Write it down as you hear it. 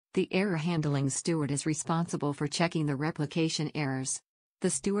The error handling steward is responsible for checking the replication errors. The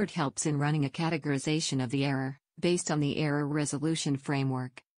steward helps in running a categorization of the error, based on the error resolution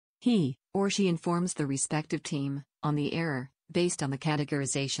framework. He or she informs the respective team on the error, based on the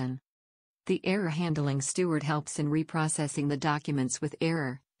categorization. The error handling steward helps in reprocessing the documents with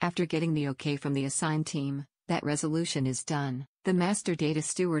error. After getting the OK from the assigned team, that resolution is done. The master data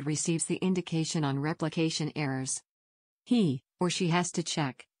steward receives the indication on replication errors. He or she has to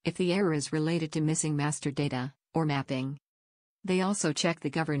check if the error is related to missing master data or mapping. They also check the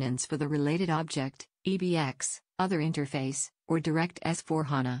governance for the related object, EBX, other interface, or direct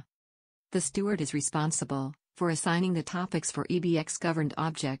S/4HANA. The steward is responsible for assigning the topics for EBX governed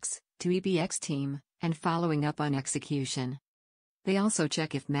objects to EBX team and following up on execution. They also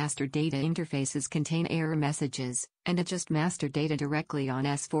check if master data interfaces contain error messages and adjust master data directly on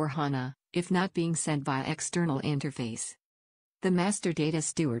S/4HANA, if not being sent via external interface. The master data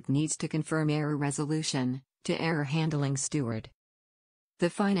steward needs to confirm error resolution to error handling steward.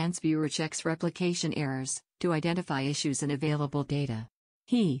 The finance viewer checks replication errors to identify issues in available data.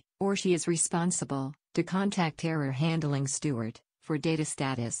 He or she is responsible to contact error handling steward for data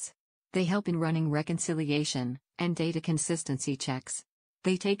status. They help in running reconciliation and data consistency checks.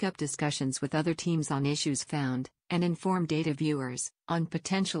 They take up discussions with other teams on issues found and inform data viewers on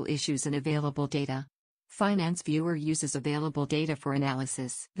potential issues in available data. Finance viewer uses available data for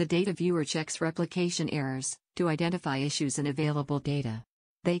analysis. The data viewer checks replication errors to identify issues in available data.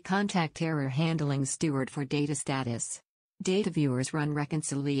 They contact error handling steward for data status. Data viewers run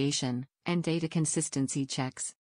reconciliation and data consistency checks.